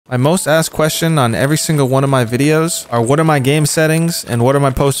My most asked question on every single one of my videos are what are my game settings and what are my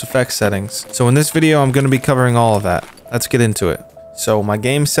PostFX settings. So in this video, I'm going to be covering all of that. Let's get into it. So my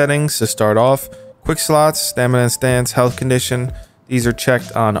game settings to start off, quick slots, stamina and stance, health condition. These are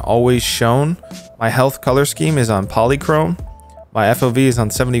checked on always shown. My health color scheme is on polychrome. My FOV is on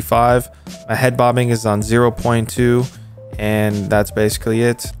 75. My head bobbing is on 0.2. And that's basically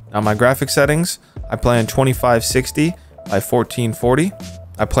it. Now my graphic settings, I play on 2560 by 1440.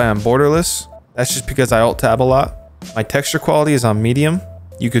 I play on borderless. That's just because I alt tab a lot. My texture quality is on medium.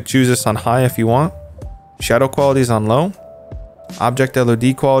 You could choose this on high if you want. Shadow quality is on low. Object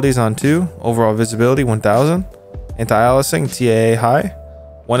LOD quality is on 2. Overall visibility 1000. Anti-aliasing TAA high.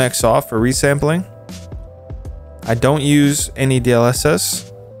 1x off for resampling. I don't use any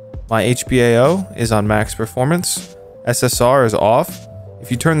DLSS. My HBAO is on max performance. SSR is off. If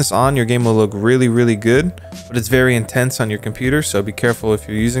you turn this on, your game will look really good, but it's very intense on your computer, so be careful if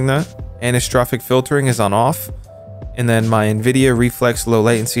you're using that. Anistrophic filtering is on off. And then my NVIDIA Reflex low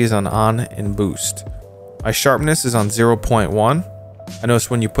latency is on and boost. My sharpness is on 0.1. I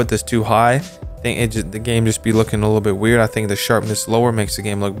noticed when you put this too high, the game just be looking a little bit weird. I think the sharpness lower makes the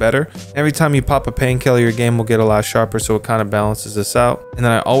game look better. Every time you pop a painkiller, your game will get a lot sharper, so it kind of balances this out. And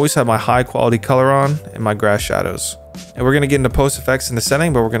then I always have my high quality color on and my grass shadows. And we're going to get into PostFX in the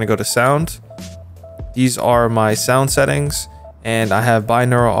setting, but we're going to go to sound. These are my sound settings, and I have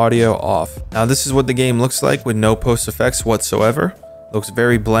binaural audio off. Now this is what the game looks like with no PostFX whatsoever. Looks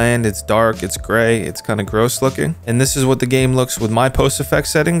very bland, it's dark, it's gray, it's kind of gross looking. And this is what the game looks with my PostFX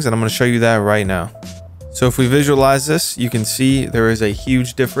settings, and I'm going to show you that right now. So if we visualize this, you can see there is a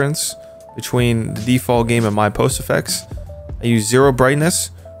huge difference between the default game and my PostFX. I use 0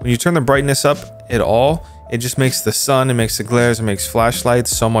 brightness. When you turn the brightness up at all, it just makes the sun, it makes the glares, it makes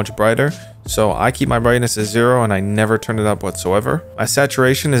flashlights so much brighter. So I keep my brightness at 0 and I never turn it up whatsoever. My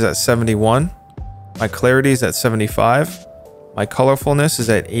saturation is at 71. My clarity is at 75. My colorfulness is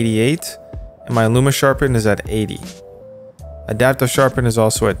at 88. And my luma sharpen is at 80. Adaptive sharpen is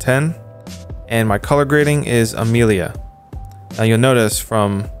also at 10. And my color grading is Amelia. Now you'll notice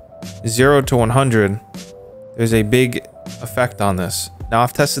from 0 to 100, there's a big effect on this. Now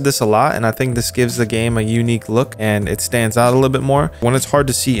I've tested this a lot and I think this gives the game a unique look and it stands out a little bit more. When it's hard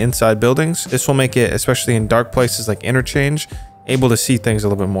to see inside buildings, this will make it, especially in dark places like interchange, able to see things a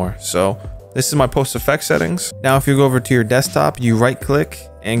little bit more. So this is my PostFX settings. Now if you go over to your desktop, you right click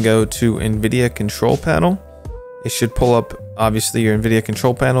and go to NVIDIA control panel. It should pull up obviously your NVIDIA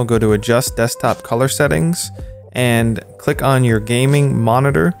control panel, go to adjust desktop color settings and click on your gaming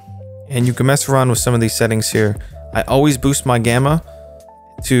monitor and you can mess around with some of these settings here. I always boost my gamma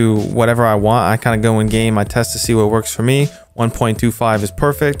to whatever I want. I kind of go in game, I test to see what works for me. 1.25 is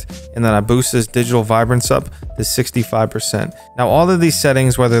perfect, and then I boost this digital vibrance up to 65%. Now all of these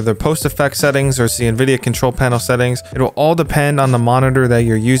settings, whether they're PostFX settings or the NVIDIA control panel settings, it will all depend on the monitor that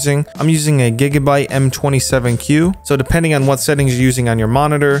you're using. I'm using a Gigabyte M27Q, so depending on what settings you're using on your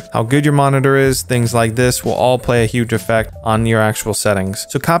monitor, how good your monitor is, things like this will all play a huge effect on your actual settings.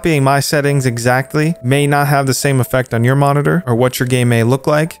 So copying my settings exactly may not have the same effect on your monitor or what your game may look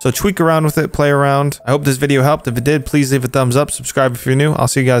like. So tweak around with it, play around. I hope this video helped. If it did, please leave a thumbs up, subscribe if you're new. I'll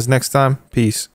see you guys next time. Peace.